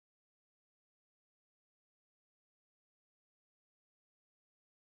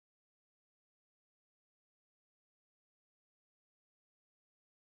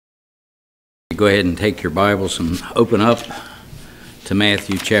Go ahead and take your Bibles and open up to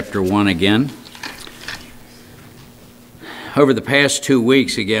Matthew chapter 1 again. Over the past 2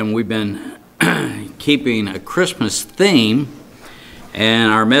 weeks, again, we've been keeping a Christmas theme,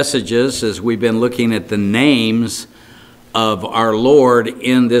 and our messages as we've been looking at the names of our Lord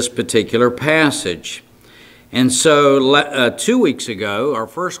in this particular passage. And so 2 weeks ago, our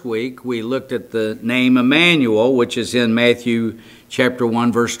first week, we looked at the name Emmanuel, which is in Matthew chapter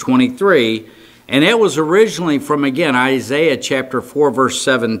 1, verse 23. And it was originally from, again, Isaiah chapter 4, verse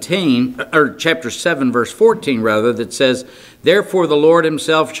 17, or chapter 7, verse 14, rather, that says, "Therefore the Lord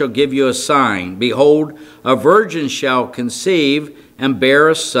himself shall give you a sign. Behold, a virgin shall conceive and bear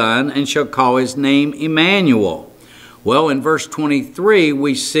a son, and shall call his name Emmanuel." Well, in verse 23,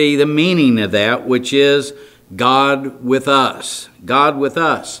 we see the meaning of that, which is God with us. God with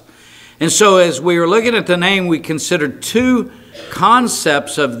us. And so as we were looking at the name, we considered two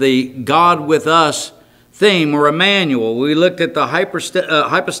concepts of the God with us theme, or Emmanuel. We looked at the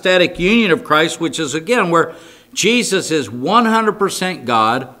hypostatic union of Christ, which is, again, where Jesus is 100%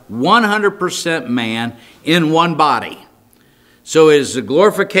 God, 100% man in one body. So it is the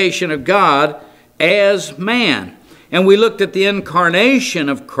glorification of God as man. And we looked at the incarnation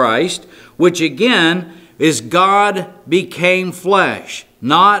of Christ, which, again, is God became flesh,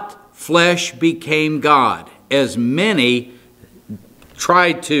 not flesh became God, as many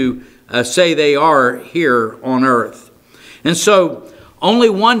try to say they are here on earth. And so only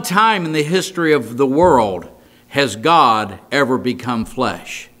one time in the history of the world has God ever become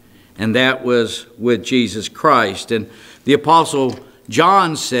flesh, and that was with Jesus Christ. And the Apostle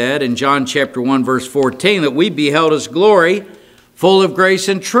John said in John chapter 1 verse 14 that we beheld his glory full of grace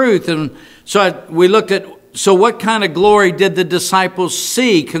and truth. And so we looked at, so what kind of glory did the disciples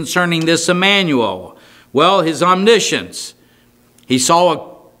see concerning this Emmanuel? Well, his omniscience. He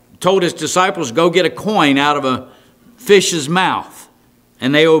told his disciples, go get a coin out of a fish's mouth.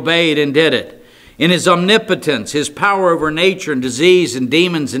 And they obeyed and did it. In his omnipotence, his power over nature and disease and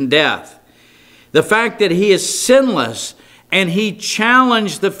demons and death. The fact that he is sinless, and he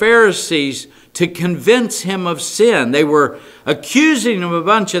challenged the Pharisees to convince him of sin. They were accusing him of a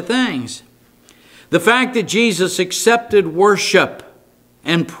bunch of things. The fact that Jesus accepted worship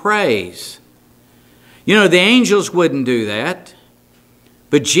and praise. You know, the angels wouldn't do that.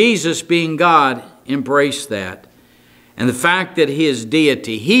 But Jesus, being God, embraced that. And the fact that he is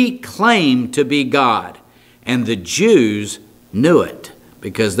deity, he claimed to be God. And the Jews knew it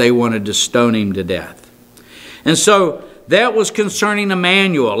because they wanted to stone him to death. And so that was concerning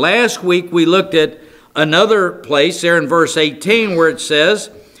Emmanuel. Last week we looked at another place there in verse 18 where it says,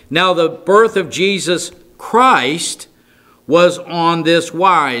 "Now the birth of Jesus Christ was on this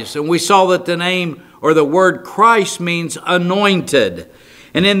wise." And we saw that the name or the word Christ means anointed.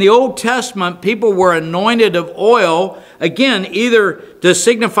 And in the Old Testament, people were anointed of oil, again, either to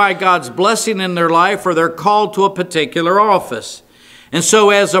signify God's blessing in their life or they're called to a particular office. And so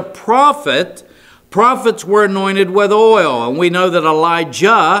as a prophet, prophets were anointed with oil. And we know that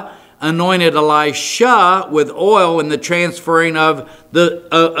Elijah anointed Elisha with oil in the transferring of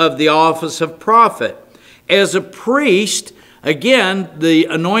the office of prophet. As a priest, again, the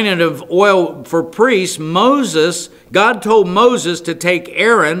anointing of oil for priests, God told Moses to take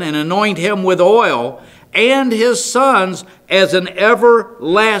Aaron and anoint him with oil and his sons as an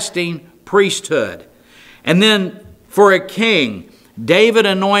everlasting priesthood. And then for a king, David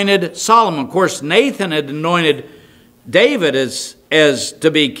anointed Solomon. Of course, Nathan had anointed David as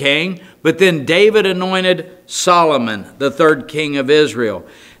to be king, but then David anointed Solomon, the third king of Israel.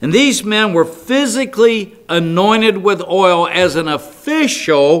 And these men were physically anointed with oil as an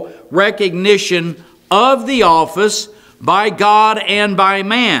official recognition of the office by God and by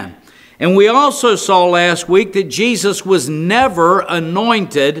man. And we also saw last week that Jesus was never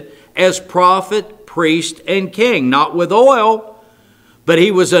anointed as prophet, priest, and king. Not with oil, but he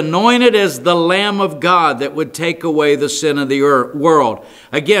was anointed as the Lamb of God that would take away the sin of the world.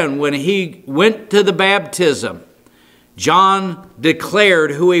 Again, when he went to the baptism, John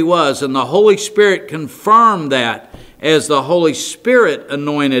declared who he was, and the Holy Spirit confirmed that as the Holy Spirit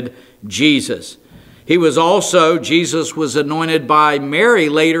anointed Jesus. Jesus was anointed by Mary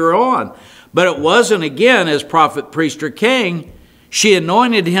later on. But it wasn't, again, as prophet, priest, or king. She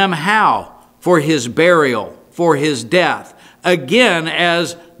anointed him how? For his burial, for his death. Again,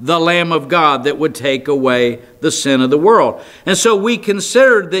 as the Lamb of God that would take away the sin of the world. And so we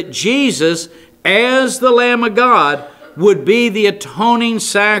considered that Jesus, as the Lamb of God, would be the atoning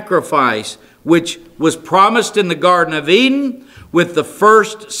sacrifice, which was promised in the Garden of Eden with the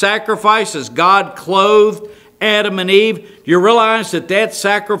first sacrifice as God clothed Adam and Eve. Do you realize that that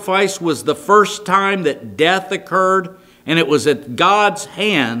sacrifice was the first time that death occurred? And it was at God's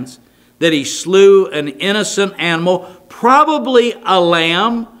hands that he slew an innocent animal, probably a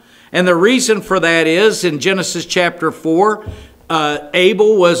lamb. And the reason for that is in Genesis chapter 4,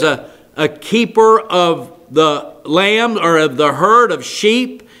 Abel was a keeper of the lamb or of the herd of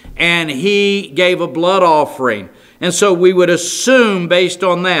sheep, and he gave a blood offering. And so we would assume, based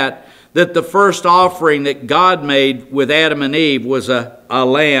on that, that the first offering that God made with Adam and Eve was a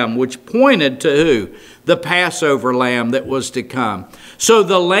lamb, which pointed to who? The Passover lamb that was to come. So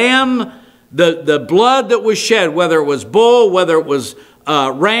the lamb, the blood that was shed, whether it was bull, whether it was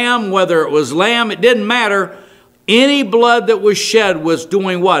ram, whether it was lamb, it didn't matter. Any blood that was shed was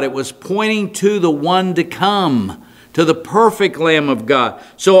doing what? It was pointing to the one to come, to the perfect Lamb of God.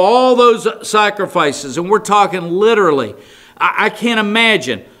 So all those sacrifices, and we're talking literally, I can't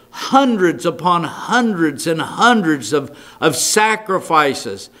imagine, hundreds upon hundreds and hundreds of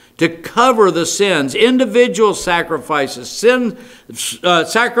sacrifices to cover the sins, individual sacrifices,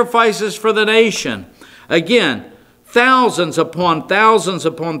 sacrifices for the nation. Again, thousands upon thousands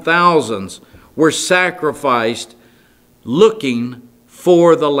upon thousands were sacrificed looking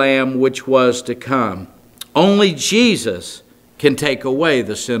for the Lamb which was to come. Only Jesus can take away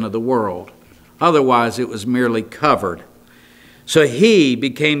the sin of the world. Otherwise, it was merely covered. So he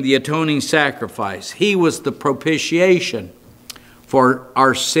became the atoning sacrifice. He was the propitiation for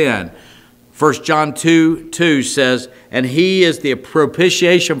our sin. 1 John 2:2 says, and he is the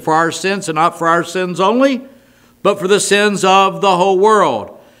propitiation for our sins, and not for our sins only, but for the sins of the whole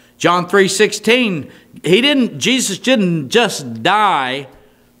world. John 3:16, Jesus didn't just die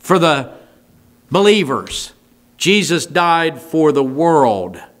for the believers. Jesus died for the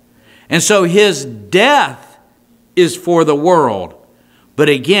world. And so his death is for the world. But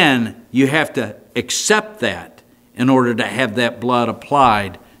again, you have to accept that in order to have that blood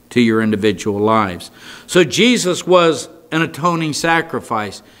applied to your individual lives. So Jesus was an atoning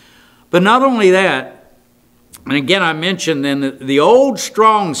sacrifice. But not only that, and again, I mentioned in the old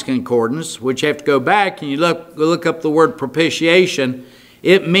Strong's Concordance, which you have to go back and you look up the word propitiation,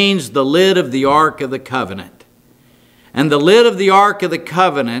 it means the lid of the Ark of the Covenant. And the lid of the Ark of the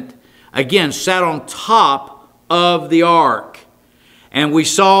Covenant, again, sat on top of the Ark. And we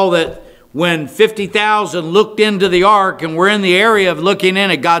saw that when 50,000 looked into the Ark and were in the area of looking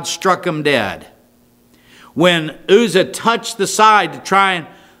in it, God struck them dead. When Uzzah touched the side to try and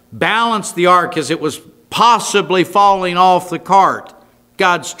balance the Ark as it was possibly falling off the cart,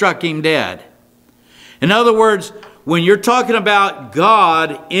 God struck him dead. In other words, when you're talking about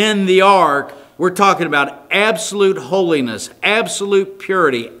God in the ark, we're talking about absolute holiness, absolute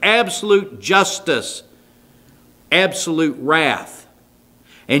purity, absolute justice, absolute wrath.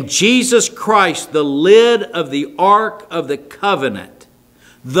 And Jesus Christ, the lid of the Ark of the Covenant,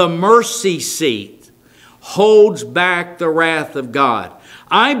 the mercy seat, holds back the wrath of God.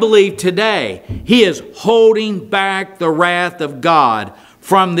 I believe today he is holding back the wrath of God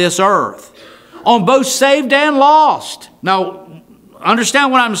from this earth on both saved and lost. Now,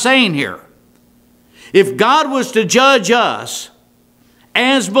 understand what I'm saying here. If God was to judge us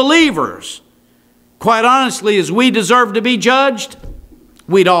as believers, quite honestly, as we deserve to be judged,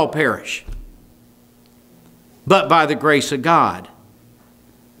 we'd all perish. But by the grace of God,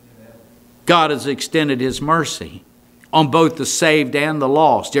 God has extended his mercy on both the saved and the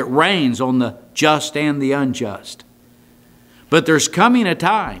lost. It rains on the just and the unjust. But there's coming a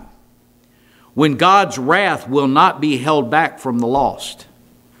time when God's wrath will not be held back from the lost.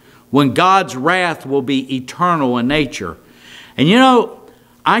 When God's wrath will be eternal in nature. And you know,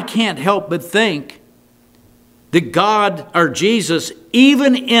 I can't help but think that God, or Jesus,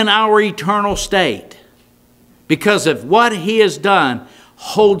 even in our eternal state, because of what he has done,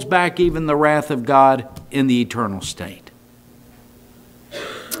 holds back even the wrath of God in the eternal state.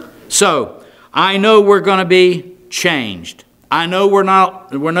 So, I know we're going to be changed. I know we're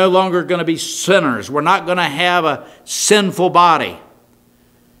no longer going to be sinners. We're not going to have a sinful body.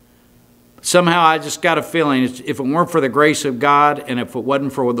 Somehow I just got a feeling if it weren't for the grace of God and if it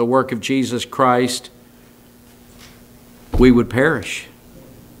wasn't for the work of Jesus Christ, we would perish.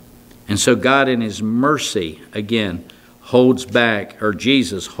 And so God in his mercy, again, holds back, or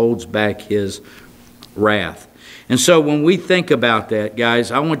Jesus holds back his wrath. And so when we think about that,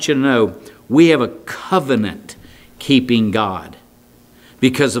 guys, I want you to know we have a covenant-keeping God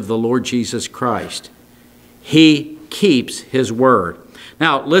because of the Lord Jesus Christ. He keeps his word.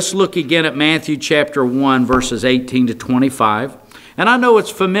 Now, let's look again at Matthew chapter 1, verses 18 to 25. And I know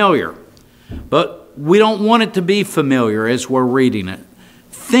it's familiar, but we don't want it to be familiar as we're reading it.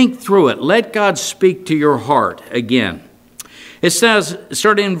 Think through it. Let God speak to your heart again. It says,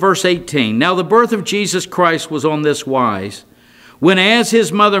 starting in verse 18, "Now the birth of Jesus Christ was on this wise. When as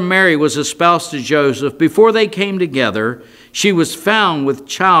his mother Mary was espoused to Joseph, before they came together, she was found with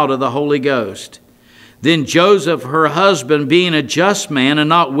child of the Holy Ghost. Then Joseph, her husband, being a just man and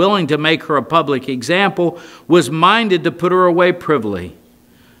not willing to make her a public example, was minded to put her away privily.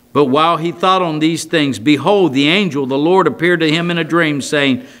 But while he thought on these things, behold, the angel of the Lord appeared to him in a dream,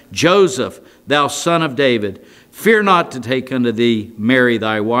 saying, Joseph, thou son of David, fear not to take unto thee Mary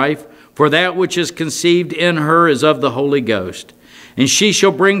thy wife, for that which is conceived in her is of the Holy Ghost. And she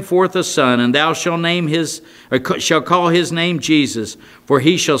shall bring forth a son, and thou shalt call his name Jesus, for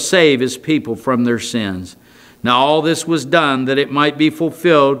he shall save his people from their sins. Now all this was done that it might be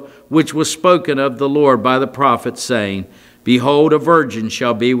fulfilled, which was spoken of the Lord by the prophet, saying, Behold, a virgin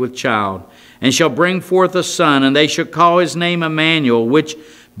shall be with child, and shall bring forth a son, and they shall call his name Emmanuel, which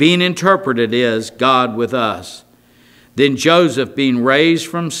being interpreted is, God with us. Then Joseph, being raised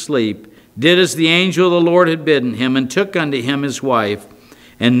from sleep, did as the angel of the Lord had bidden him, and took unto him his wife,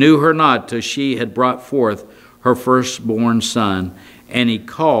 and knew her not till she had brought forth her firstborn son, and he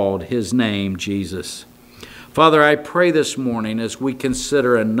called his name Jesus." Father, I pray this morning as we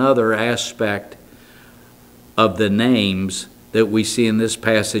consider another aspect of the names that we see in this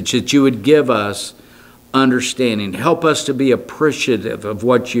passage, that you would give us understanding. Help us to be appreciative of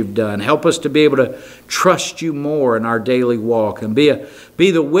what you've done. Help us to be able to trust you more in our daily walk and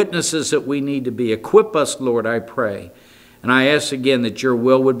be the witnesses that we need to be. Equip us, Lord, I pray. And I ask again that your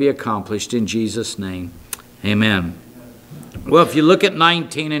will would be accomplished in Jesus' name. Amen. Well, if you look at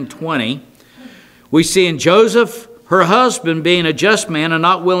 19 and 20, we see in Joseph, her husband, being a just man and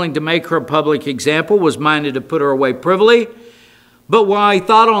not willing to make her a public example, was minded to put her away privily. But while he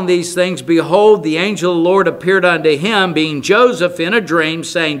thought on these things, behold, the angel of the Lord appeared unto him, being Joseph, in a dream,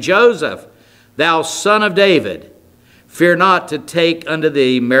 saying, Joseph, thou son of David, fear not to take unto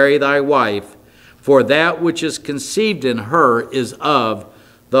thee Mary thy wife, for that which is conceived in her is of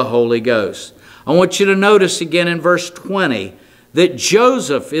the Holy Ghost. I want you to notice again in verse 20 that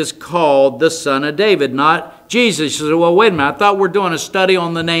Joseph is called the son of David, not Jesus. You say, well, wait a minute, I thought we're doing a study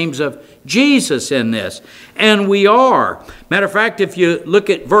on the names of Jesus in this. And we are. Matter of fact, if you look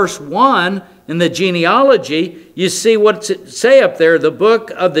at verse 1 in the genealogy, you see what's it say up there, the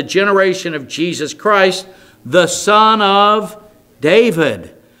book of the generation of Jesus Christ, the son of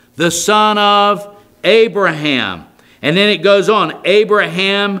David, the son of Abraham. And then it goes on,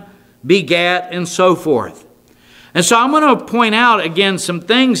 Abraham begat, and so forth. And so I'm going to point out again some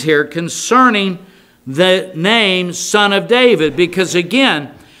things here concerning the name Son of David, because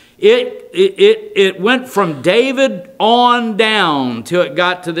again, it went from David on down till it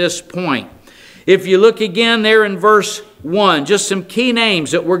got to this point. If you look again there in verse 1, just some key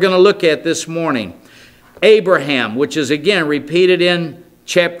names that we're going to look at this morning. Abraham, which is again repeated in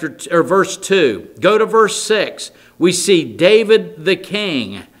verse 2. Go to verse 6. We see David the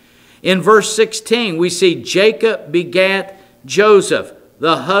king. In verse 16, we see Jacob begat Joseph,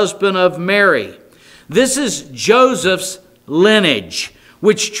 the husband of Mary. This is Joseph's lineage,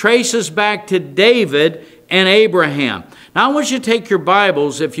 which traces back to David and Abraham. Now I want you to take your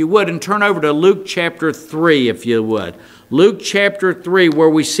Bibles, if you would, and turn over to Luke chapter 3, if you would. Luke chapter 3, where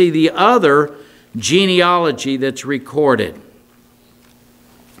we see the other genealogy that's recorded.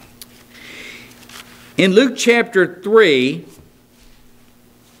 In Luke chapter 3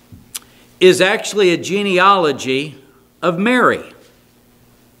 is actually a genealogy of Mary.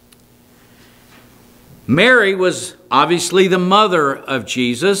 Mary was obviously the mother of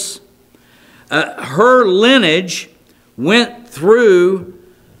Jesus. Her lineage went through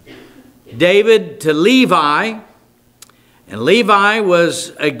David to Levi, and Levi was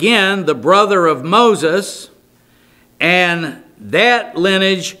again the brother of Moses, and that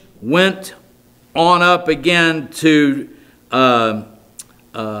lineage went on up again to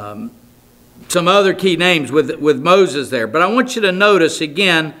some other key names with Moses there. But I want you to notice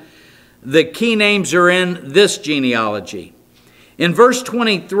again, the key names are in this genealogy. In verse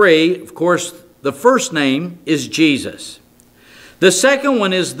 23, of course, the first name is Jesus. The second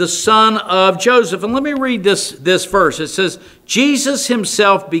one is the son of Joseph. And let me read this verse. It says, Jesus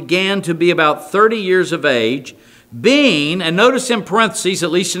himself began to be about 30 years of age, being, and notice in parentheses,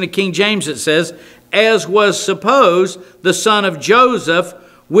 at least in the King James it says, as was supposed, the son of Joseph,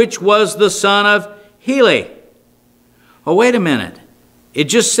 which was the son of Heli. Oh, wait a minute. It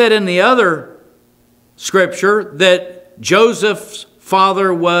just said in the other scripture that Joseph's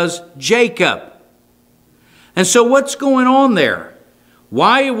father was Jacob. And so what's going on there?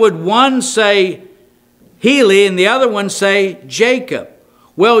 Why would one say Heli and the other one say Jacob?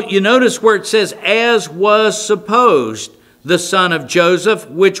 Well, you notice where it says, as was supposed, the son of Joseph,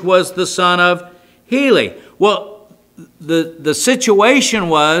 which was the son of Heli. Well, the situation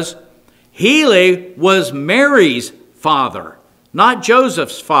was, Heli was Mary's father, not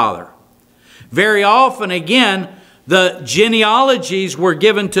Joseph's father. Very often, again, the genealogies were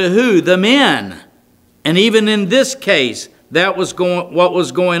given to who? The men. And even in this case, that was what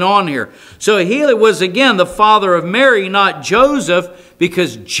was going on here. So Heli was, again, the father of Mary, not Joseph,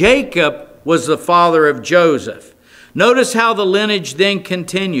 because Jacob was the father of Joseph. Notice how the lineage then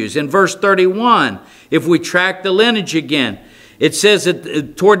continues. In verse 31, if we track the lineage again, it says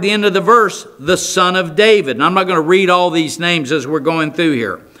that toward the end of the verse, the son of David. And I'm not going to read all these names as we're going through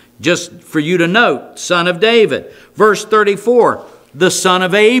here. Just for you to note, son of David. Verse 34, the son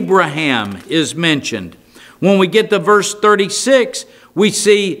of Abraham is mentioned. When we get to verse 36, we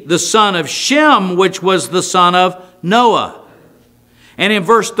see the son of Shem, which was the son of Noah. And in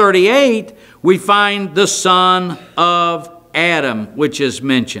verse 38, we find the son of Adam, which is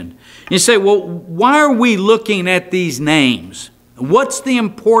mentioned. You say, well, why are we looking at these names? What's the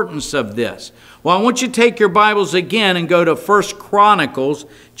importance of this? Well, I want you to take your Bibles again and go to 1 Chronicles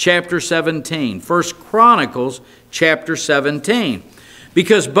chapter 17. 1 Chronicles chapter 17.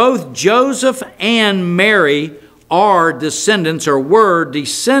 Because both Joseph and Mary are descendants, or were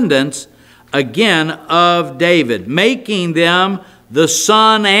descendants, again, of David, making them the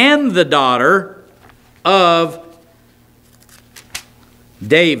son and the daughter of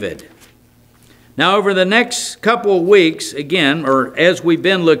David. Now, over the next couple of weeks, again, or as we've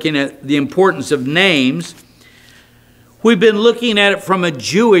been looking at the importance of names, we've been looking at it from a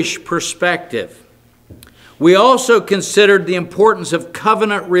Jewish perspective. We also considered the importance of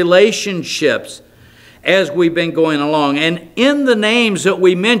covenant relationships as we've been going along. And in the names that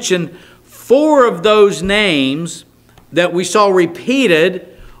we mentioned, 4 of those names that we saw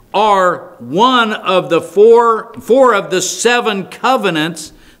repeated are one of the four of the 7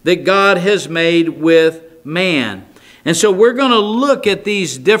 covenants that God has made with man. And so we're going to look at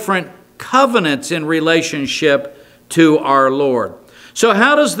these different covenants in relationship to our Lord. So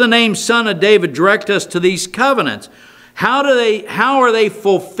how does the name Son of David direct us to these covenants? How are they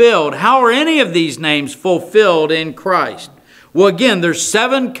fulfilled? How are any of these names fulfilled in Christ? Well, again, there's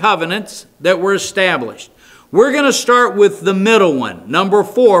 7 covenants that were established. We're going to start with the middle one, number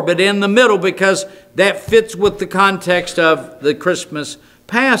 4, but in the middle because that fits with the context of the Christmas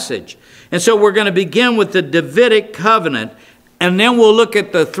passage. And so we're going to begin with the Davidic covenant, and then we'll look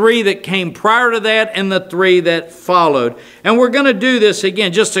at the 3 that came prior to that and the 3 that followed. And we're going to do this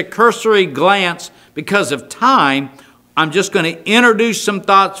again, just a cursory glance because of time. I'm just going to introduce some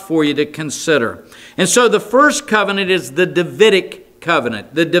thoughts for you to consider. And so the first covenant is the Davidic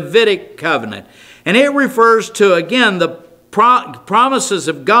covenant, the Davidic covenant. And it refers to, again, the promises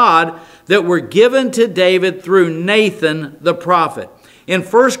of God that were given to David through Nathan the prophet. In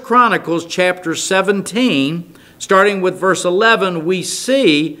 1 Chronicles chapter 17, starting with verse 11, we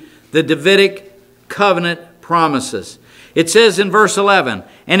see the Davidic covenant promises. It says in verse 11,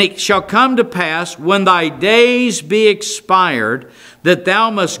 "And it shall come to pass, when thy days be expired, that thou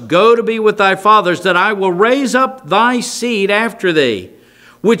must go to be with thy fathers, that I will raise up thy seed after thee,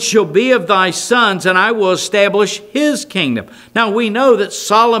 which shall be of thy sons, and I will establish his kingdom." Now we know that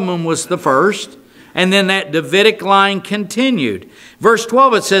Solomon was the first, and then that Davidic line continued. Verse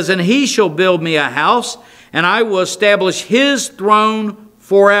 12 it says, "And he shall build me a house, and I will establish his throne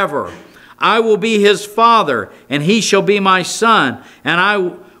forever. I will be his father, and he shall be my son, and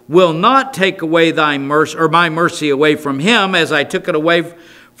I will not take away thy mercy, or my mercy away from him, as I took it away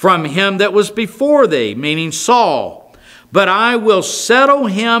from him that was before thee," meaning Saul. "But I will settle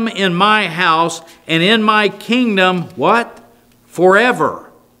him in my house and in my kingdom," what? "Forever."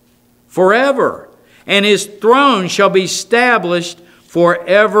 Forever. "And his throne shall be established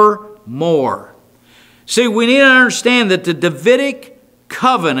forevermore." See, we need to understand that the Davidic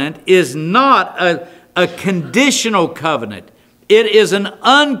covenant is not a conditional covenant. It is an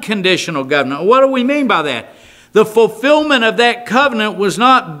unconditional covenant. What do we mean by that? The fulfillment of that covenant was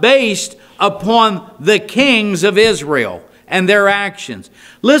not based upon the kings of Israel and their actions.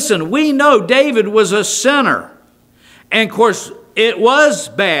 Listen, we know David was a sinner. And of course, it was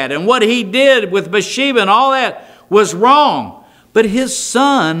bad. And what he did with Bathsheba and all that was wrong. But his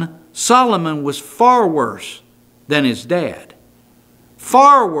son, Solomon, was far worse than his dad.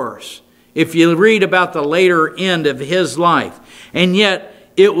 Far worse, if you read about the later end of his life. And yet,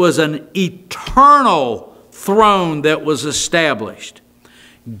 it was an eternal throne that was established.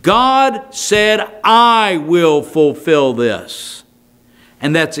 God said, "I will fulfill this."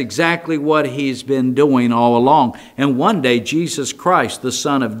 And that's exactly what he's been doing all along. And one day, Jesus Christ, the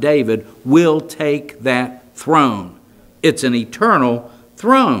Son of David, will take that throne. It's an eternal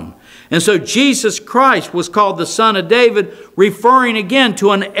throne. And so Jesus Christ was called the Son of David, referring again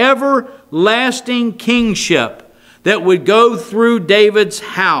to an everlasting kingship that would go through David's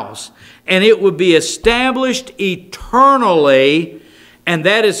house. And it would be established eternally. And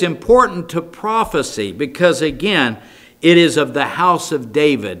that is important to prophecy because, again, it is of the house of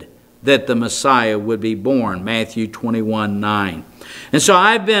David that the Messiah would be born, Matthew 21:9. And so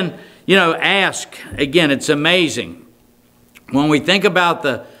I've been, asked, again, it's amazing. When we think about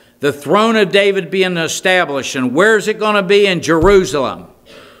the throne of David being established, and where's it going to be? In Jerusalem.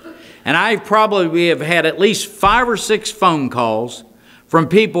 And I probably have had at least 5 or 6 phone calls from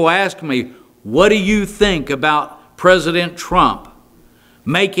people asking me, what do you think about President Trump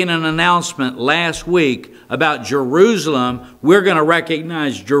making an announcement last week about Jerusalem? We're going to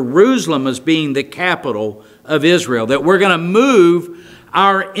recognize Jerusalem as being the capital of Israel, that we're going to move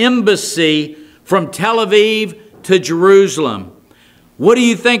our embassy from Tel Aviv to Jerusalem. What do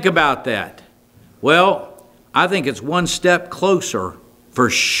you think about that? Well, I think it's one step closer for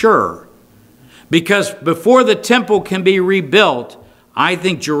sure. Because before the temple can be rebuilt, I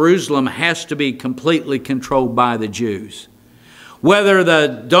think Jerusalem has to be completely controlled by the Jews. Whether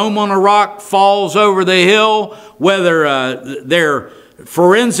the Dome on a Rock falls over the hill, whether their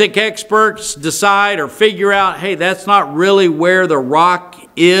forensic experts decide or figure out, hey, that's not really where the rock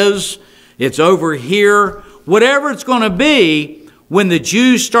is, it's over here. Whatever it's going to be, when the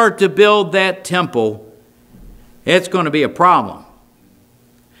Jews start to build that temple, it's going to be a problem.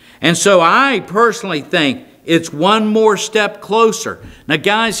 And so I personally think it's one more step closer. Now,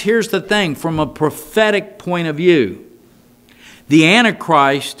 guys, here's the thing from a prophetic point of view. The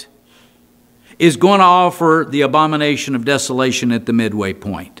Antichrist is going to offer the abomination of desolation at the midway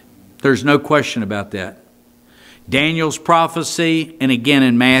point. There's no question about that. Daniel's prophecy, and again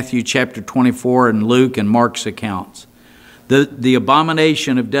in Matthew chapter 24 and Luke and Mark's accounts. The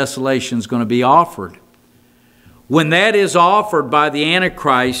abomination of desolation is going to be offered. When that is offered by the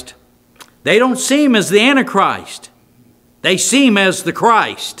Antichrist, they don't see him as the Antichrist. They see him as the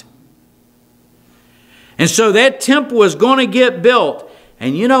Christ. And so that temple is going to get built.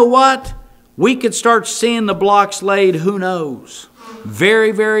 And you know what? We could start seeing the blocks laid, who knows,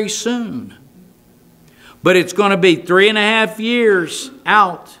 very, very soon. But it's going to be 3.5 years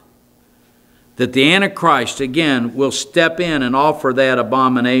out that the Antichrist, again, will step in and offer that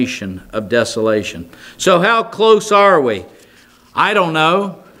abomination of desolation. So how close are we? I don't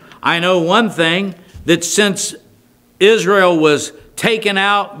know. I know one thing, that since Israel was taken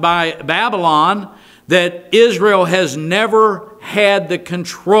out by Babylon, that Israel has never had the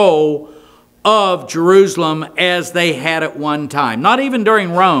control of Jerusalem as they had at one time. Not even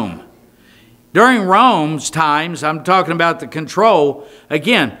during Rome. During Rome's times, I'm talking about the control,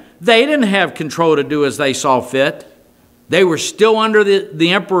 again, they didn't have control to do as they saw fit. They were still under the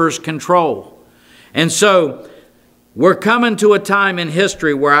emperor's control. And so we're coming to a time in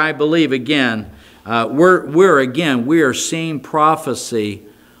history where I believe, again, we are seeing prophecy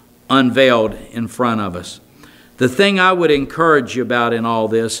unveiled in front of us. The thing I would encourage you about in all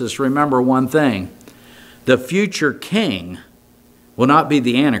this is remember one thing. The future king will not be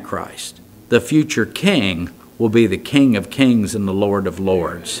the Antichrist. The future king will be the King of Kings and the Lord of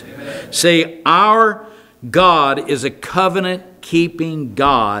Lords. Amen. See, our God is a covenant-keeping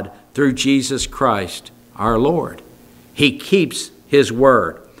God through Jesus Christ, our Lord. He keeps His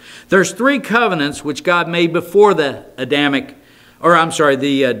word. There's 3 covenants which God made before the Davidic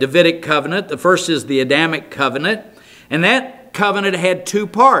covenant. The first is the Adamic covenant, and that covenant had 2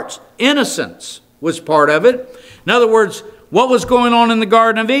 parts. Innocence was part of it. In other words, what was going on in the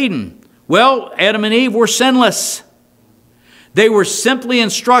Garden of Eden? Well, Adam and Eve were sinless. They were simply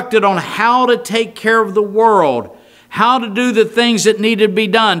instructed on how to take care of the world, how to do the things that needed to be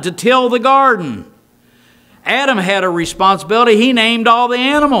done, to till the garden. Adam had a responsibility. He named all the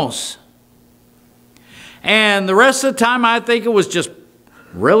animals. And the rest of the time, I think it was just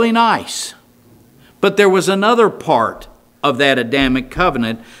really nice. But there was another part of that Adamic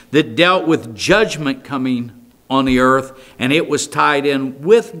covenant that dealt with judgment coming on the earth, and it was tied in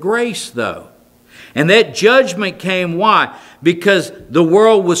with grace, though. And that judgment came, why? Because the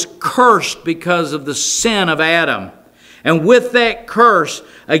world was cursed because of the sin of Adam. And with that curse,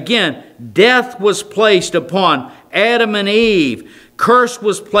 again, death was placed upon Adam and Eve. Curse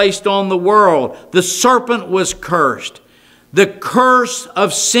was placed on the world. The serpent was cursed. The curse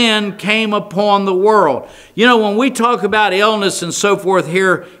of sin came upon the world. You know, when we talk about illness and so forth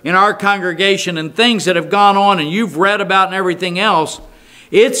here in our congregation and things that have gone on and you've read about and everything else,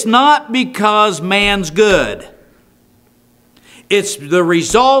 It's not because man's good. It's the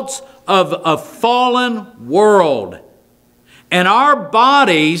results of a fallen world. And our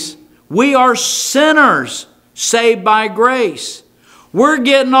bodies, we are sinners saved by grace. We're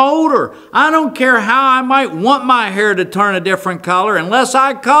getting older. I don't care how I might want my hair to turn a different color. Unless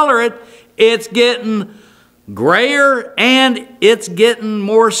I color it, it's getting grayer and it's getting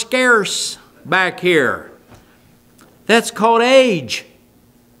more scarce back here. That's called age.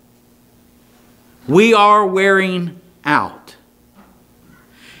 We are wearing out.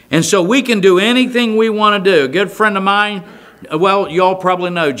 And so we can do anything we want to do. A good friend of mine, well, you all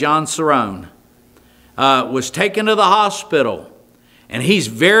probably know John Cerrone, was taken to the hospital. And he's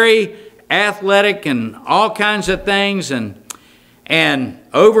very athletic and all kinds of things and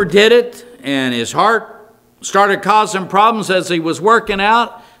overdid it. And his heart started causing problems as he was working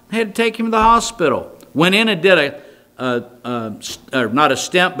out. They had to take him to the hospital. Went in and did not a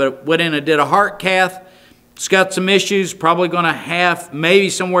stent, but went in and did a heart cath. It's got some issues, probably going to have, maybe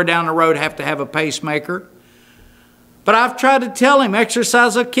somewhere down the road, have to have a pacemaker. But I've tried to tell him,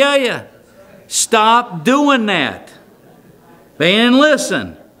 exercise will kill you. Stop doing that. They didn't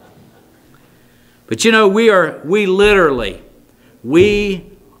listen. But you know, we are,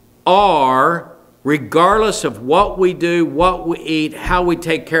 regardless of what we do, what we eat, how we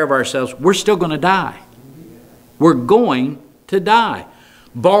take care of ourselves, we're still going to die. We're going to die,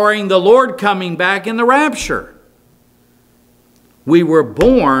 barring the Lord coming back in the rapture. We were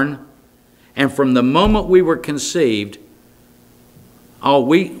born, and from the moment we were conceived,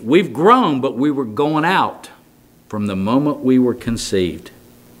 we've grown, but we were going out from the moment we were conceived.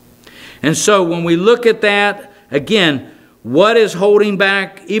 And so when we look at that, again, what is holding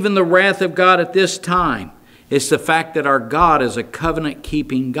back even the wrath of God at this time? It's the fact that our God is a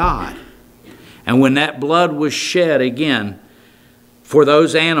covenant-keeping God. And when that blood was shed again for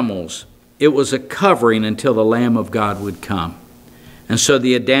those animals, it was a covering until the Lamb of God would come. And so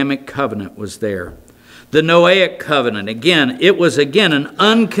the Adamic covenant was there. The Noahic covenant, again, it was again an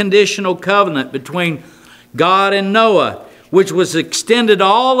unconditional covenant between God and Noah, which was extended to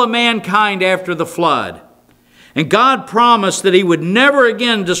all of mankind after the flood. And God promised that He would never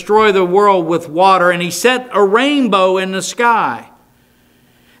again destroy the world with water, and He set a rainbow in the sky.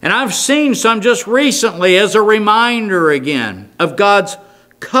 And I've seen some just recently as a reminder again of God's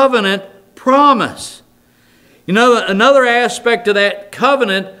covenant promise. You know, another aspect of that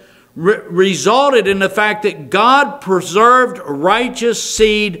covenant resulted in the fact that God preserved righteous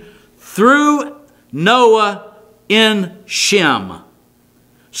seed through Noah in Shem.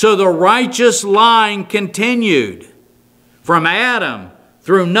 So the righteous line continued from Adam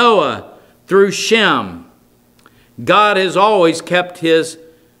through Noah through Shem. God has always kept His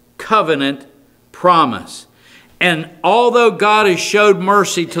covenant promise. And although God has showed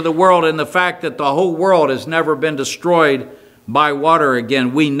mercy to the world in the fact that the whole world has never been destroyed by water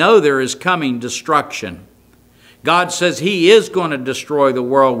again, we know there is coming destruction. God says He is going to destroy the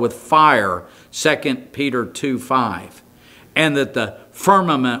world with fire, 2 Peter 2:5, and that the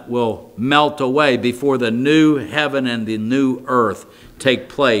firmament will melt away before the new heaven and the new earth take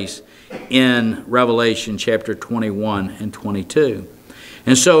place in Revelation chapter 21 and 22.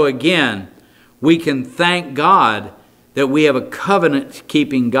 And so again, we can thank God that we have a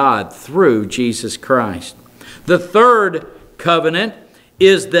covenant-keeping God through Jesus Christ. The third covenant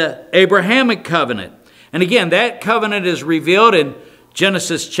is the Abrahamic covenant. And again, that covenant is revealed in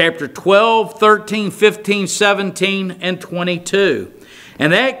Genesis chapter 12, 13, 15, 17, and 22.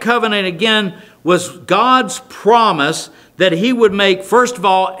 And that covenant, again, was God's promise that He would make, first of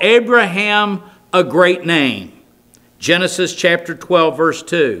all, Abraham a great name. Genesis chapter 12, verse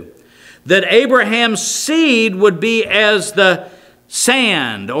 2. That Abraham's seed would be as the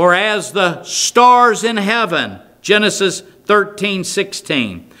sand or as the stars in heaven. Genesis 13,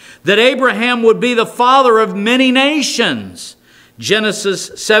 16. That Abraham would be the father of many nations.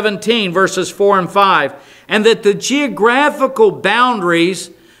 Genesis 17, verses 4 and 5. And that the geographical boundaries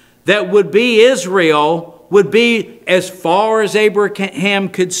that would be Israel would be as far as Abraham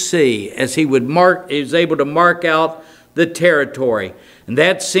could see, as he was able to mark out the territory. And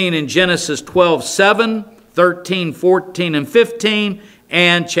that's seen in Genesis 12, 7, 13, 14, and 15,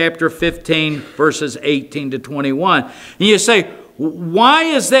 and chapter 15, verses 18 to 21. And you say, why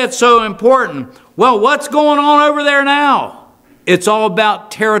is that so important? Well, what's going on over there now? It's all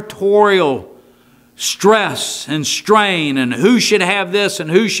about territorial stress and strain and who should have this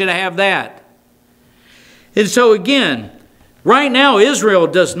and who should have that. And so again, right now Israel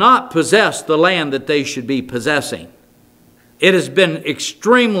does not possess the land that they should be possessing. It has been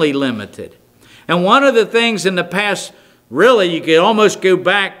extremely limited. And one of the things in the past really, you could almost go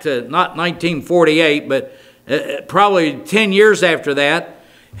back to not 1948, but probably 10 years after that,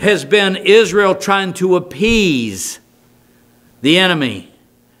 has been Israel trying to appease the enemy,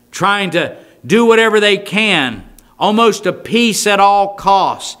 trying to do whatever they can, almost a peace at all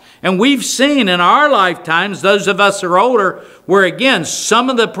costs. And we've seen in our lifetimes, those of us who are older, where again, some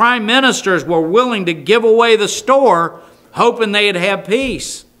of the prime ministers were willing to give away the store, hoping they'd have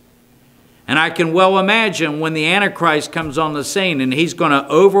peace. And I can well imagine when the Antichrist comes on the scene and he's going to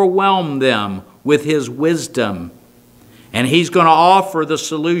overwhelm them with his wisdom, and he's going to offer the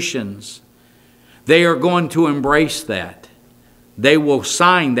solutions. They are going to embrace that. They will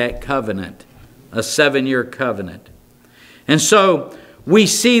sign that covenant, a 7-year covenant. And so we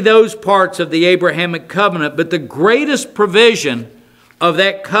see those parts of the Abrahamic covenant, but the greatest provision of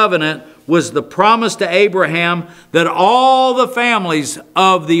that covenant was the promise to Abraham that all the families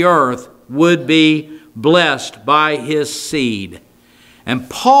of the earth would be blessed by his seed. And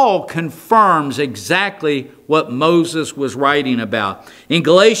Paul confirms exactly what Moses was writing about. In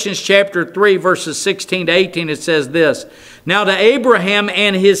Galatians chapter 3, verses 16 to 18, it says this, "Now to Abraham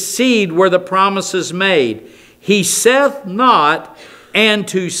and his seed were the promises made. He saith not, and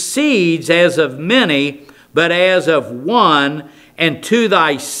to seeds as of many, but as of one, and to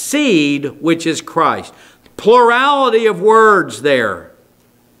thy seed, which is Christ." Plurality of words there.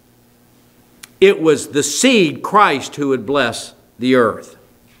 It was the seed, Christ, who would bless the earth.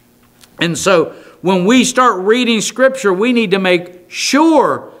 And so when we start reading Scripture, we need to make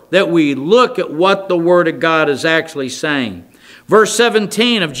sure that we look at what the Word of God is actually saying. Verse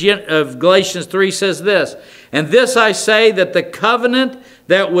 17 of Galatians 3 says this, "And this I say, that the covenant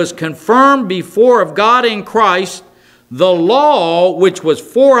that was confirmed before of God in Christ, the law, which was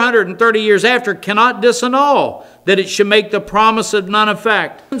 430 years after, cannot disannul, that it should make the promise of none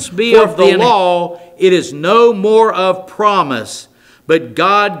effect. Be of the law, it is no more of promise, but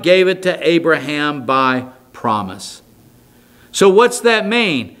God gave it to Abraham by promise." So what's that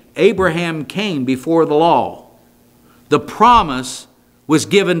mean? Abraham came before the law. The promise was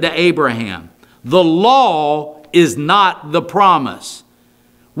given to Abraham. The law is not the promise.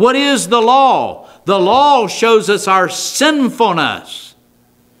 What is the law? The law shows us our sinfulness.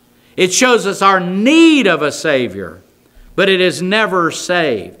 It shows us our need of a Savior, but it is never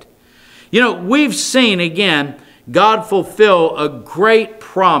saved. You know, we've seen, again, God fulfill a great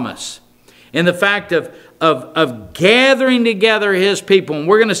promise in the fact of gathering together His people. And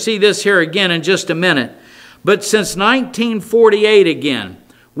we're going to see this here again in just a minute. But since 1948 again,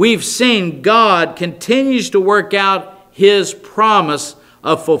 we've seen God continues to work out His promise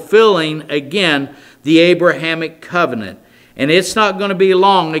of fulfilling, again, the Abrahamic covenant. And it's not going to be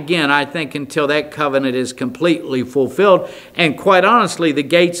long, again, I think, until that covenant is completely fulfilled. And quite honestly, the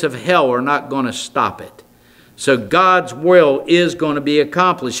gates of hell are not going to stop it. So God's will is going to be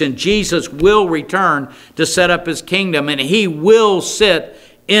accomplished. And Jesus will return to set up His kingdom. And He will sit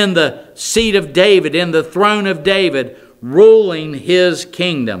in the seat of David, in the throne of David, ruling His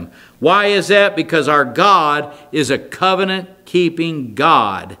kingdom. Why is that? Because our God is a covenant-keeping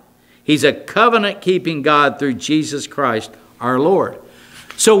God. He's a covenant-keeping God through Jesus Christ our Lord.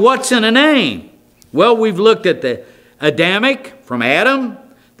 So what's in a name? Well, we've looked at the Adamic, from Adam,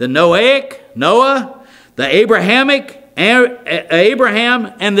 the Noahic, Noah, the Abrahamic,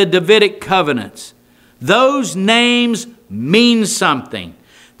 Abraham, and the Davidic covenants. Those names mean something.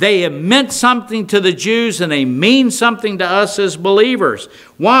 They have meant something to the Jews, and they mean something to us as believers.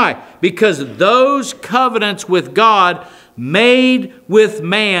 Why? Because those covenants with God made with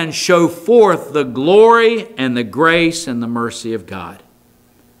man show forth the glory and the grace and the mercy of God.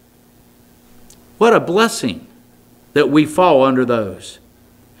 What a blessing that we fall under those.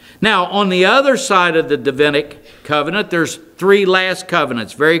 Now, on the other side of the Davidic covenant, there's three last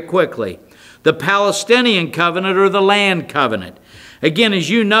covenants, very quickly. The Palestinian covenant, or the land covenant. Again, as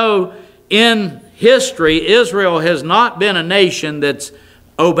you know, in history, Israel has not been a nation that's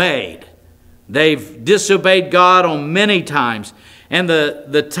obeyed. They've disobeyed God on many times. And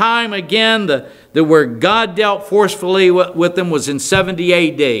the time, again, where God dealt forcefully with them was in 70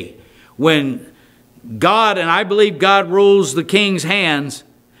 A.D. when God, and I believe God rules the king's hands,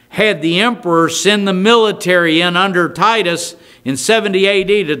 had the emperor send the military in under Titus in 70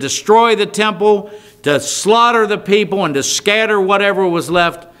 A.D. to destroy the temple, to slaughter the people, and to scatter whatever was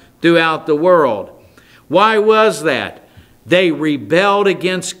left throughout the world. Why was that? They rebelled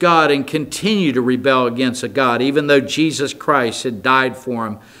against God and continue to rebel against God, even though Jesus Christ had died for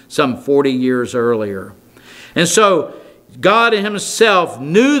them some 40 years earlier. And so God Himself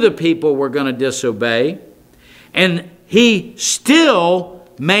knew the people were going to disobey, and He still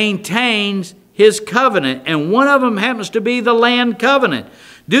maintains his covenant, and one of them happens to be the land covenant.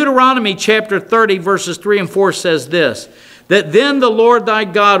 Deuteronomy chapter 30 verses 3 and 4 says this, that then the Lord thy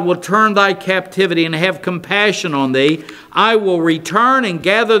God will turn thy captivity and have compassion on thee. I will return and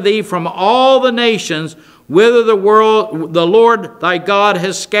gather thee from all the nations whither the Lord thy God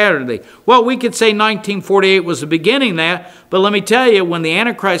has scattered thee. Well, we could say 1948 was the beginning of that, but let me tell you, when the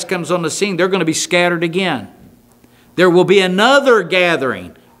Antichrist comes on the scene, they're going to be scattered again. There will be another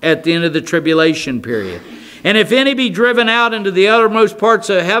gathering at the end of the tribulation period. And if any be driven out into the uttermost parts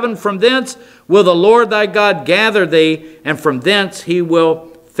of heaven, from thence will the Lord thy God gather thee, and from thence he will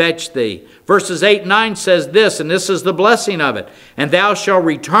fetch thee. Verses 8 and 9 says this, and this is the blessing of it. And thou shalt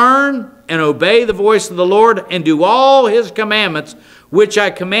return and obey the voice of the Lord, and do all his commandments, which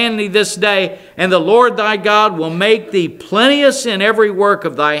I command thee this day. And the Lord thy God will make thee plenteous in every work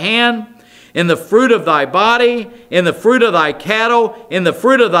of thy hand, in the fruit of thy body, in the fruit of thy cattle, in the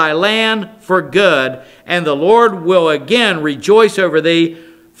fruit of thy land, for good. And the Lord will again rejoice over thee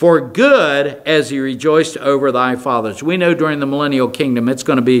for good, as he rejoiced over thy fathers. We know during the millennial kingdom it's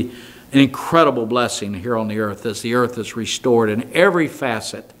going to be an incredible blessing here on the earth as the earth is restored in every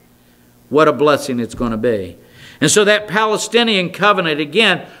facet. What a blessing it's going to be. And so that Palestinian covenant,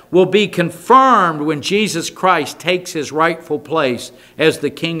 again, will be confirmed when Jesus Christ takes his rightful place as the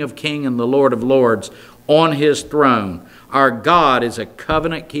King of Kings and the Lord of Lords on his throne. Our God is a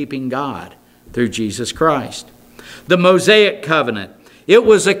covenant-keeping God through Jesus Christ. The Mosaic covenant, it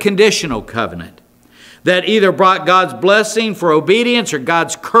was a conditional covenant that either brought God's blessing for obedience or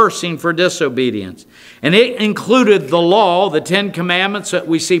God's cursing for disobedience. And it included the law, the 10 Commandments that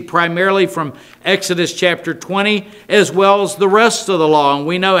we see primarily from Exodus chapter 20, as well as the rest of the law. And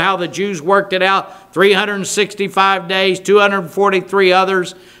we know how the Jews worked it out, 365 days, 243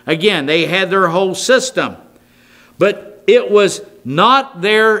 others. Again, they had their whole system. But it was not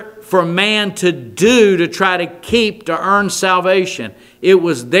there for man to do, to try to keep, to earn salvation. It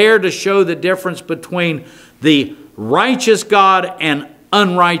was there to show the difference between the righteous God and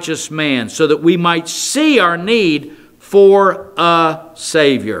unrighteous man, so that we might see our need for a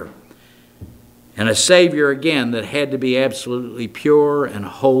Savior. And a Savior, again, that had to be absolutely pure and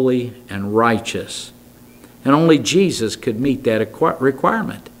holy and righteous. And only Jesus could meet that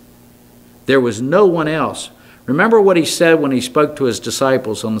requirement. There was no one else. Remember what he said when he spoke to his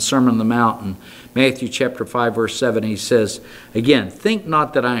disciples on the Sermon on the Mount in Matthew chapter 5, verse 7. He says, again, think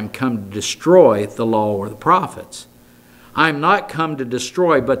not that I am come to destroy the law or the prophets. I am not come to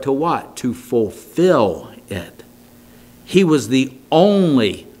destroy, but to what? To fulfill it. He was the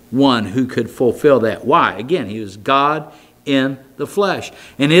only one who could fulfill that. Why? Again, he was God in the flesh.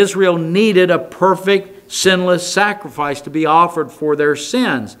 And Israel needed a perfect, sinless sacrifice to be offered for their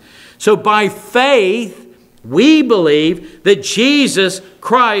sins. So by faith, we believe that Jesus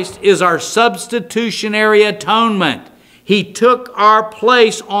Christ is our substitutionary atonement. He took our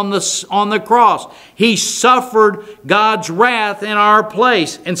place on the cross. He suffered God's wrath in our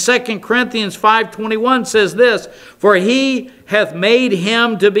place. And 2 Corinthians 5:21 says this, for he hath made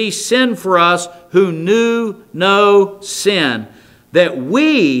him to be sin for us who knew no sin, that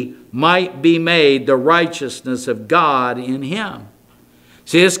we might be made the righteousness of God in him.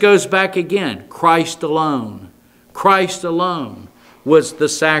 See, this goes back again. Christ alone. Christ alone was the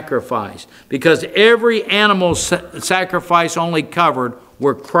sacrifice. Because every animal sacrifice only covered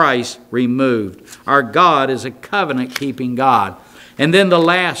where Christ removed. Our God is a covenant-keeping God. And then the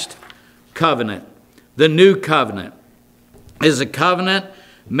last covenant, the new covenant, is a covenant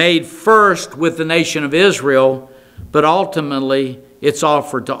made first with the nation of Israel, but ultimately it's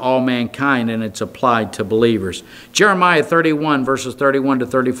offered to all mankind and it's applied to believers. Jeremiah 31 verses 31 to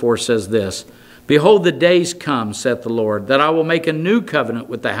 34 says this, behold, the days come, saith the Lord, that I will make a new covenant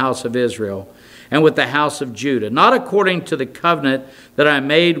with the house of Israel and with the house of Judah, not according to the covenant that I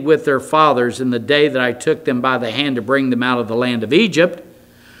made with their fathers in the day that I took them by the hand to bring them out of the land of Egypt,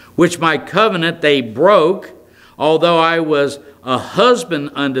 which my covenant they broke, although I was a husband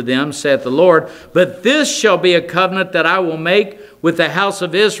unto them, saith the Lord. But this shall be a covenant that I will make with the house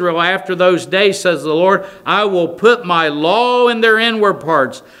of Israel after those days, says the Lord. I will put my law in their inward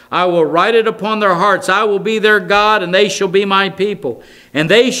parts. I will write it upon their hearts. I will be their God, and they shall be my people. And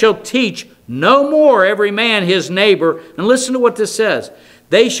they shall teach no more every man his neighbor. And listen to what this says.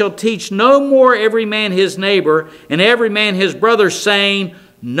 They shall teach no more every man his neighbor, and every man his brother, saying,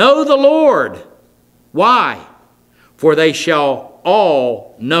 know the Lord. Why? For they shall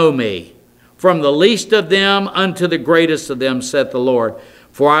all know me, from the least of them unto the greatest of them, saith the Lord.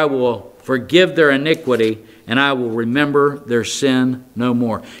 For I will forgive their iniquity, and I will remember their sin no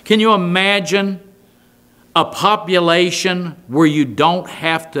more. Can you imagine a population where you don't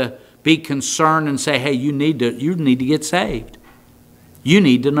have to be concerned and say, hey, you need to get saved. You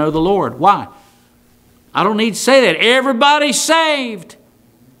need to know the Lord. Why? I don't need to say that. Everybody's saved.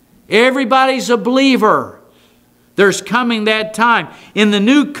 Everybody's a believer. There's coming that time. In the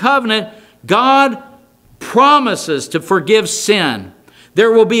new covenant, God promises to forgive sin.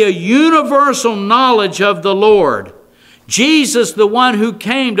 There will be a universal knowledge of the Lord. Jesus, the one who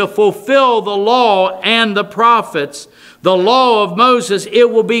came to fulfill the law and the prophets, the law of Moses, it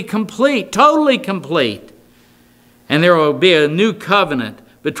will be complete, totally complete. And there will be a new covenant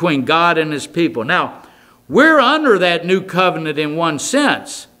between God and His people. Now, we're under that new covenant in one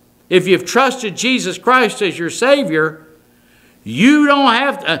sense. If you've trusted Jesus Christ as your Savior, you don't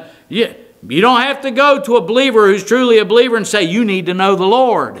have to, you don't have to go to a believer who's truly a believer and say, you need to know the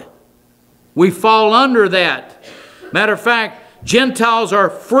Lord. We fall under that. Matter of fact, Gentiles are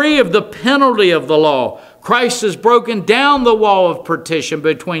free of the penalty of the law. Christ has broken down the wall of partition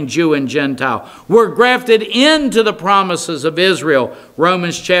between Jew and Gentile. We're grafted into the promises of Israel.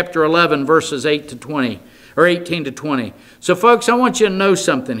 Romans chapter 11, verses 8 to 20, or 18 to 20. So folks, I want you to know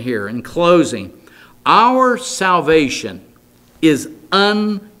something here in closing. Our salvation is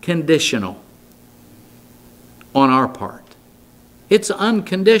unconditional on our part. It's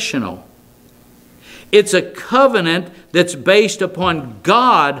unconditional. It's a covenant that's based upon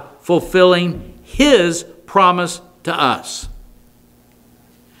God fulfilling His promise to us.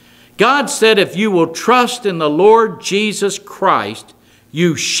 God said, if you will trust in the Lord Jesus Christ,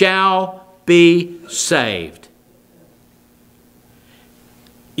 you shall be saved.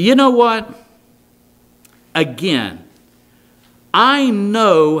 You know what? Again, I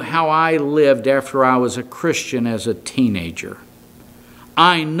know how I lived after I was a Christian as a teenager.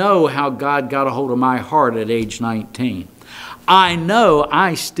 I know how God got a hold of my heart at age 19. I know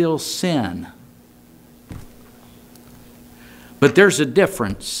I still sin. But there's a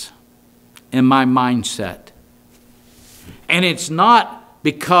difference in my mindset. And it's not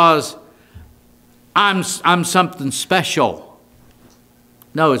because I'm something special.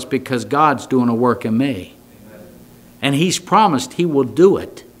 No, it's because God's doing a work in me. And He's promised He will do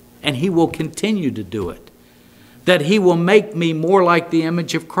it. And He will continue to do it. That He will make me more like the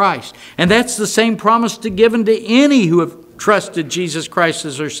image of Christ. And that's the same promise given to any who have trusted Jesus Christ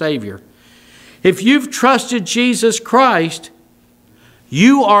as their Savior. If you've trusted Jesus Christ,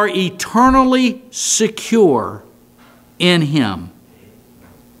 you are eternally secure in Him.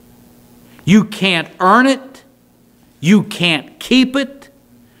 You can't earn it. You can't keep it.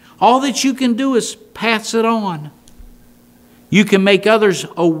 All that you can do is pass it on. You can make others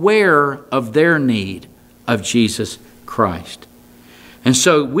aware of their need of Jesus Christ. And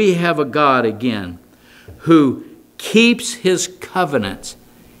so we have a God again who keeps His covenants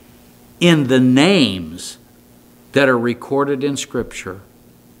in the names that are recorded in Scripture.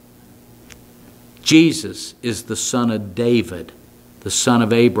 Jesus is the son of David, the son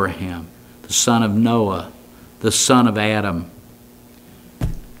of Abraham, the son of Noah, the son of Adam.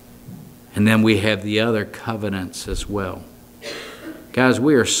 And then we have the other covenants as well. Guys,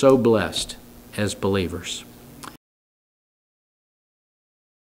 we are so blessed as believers.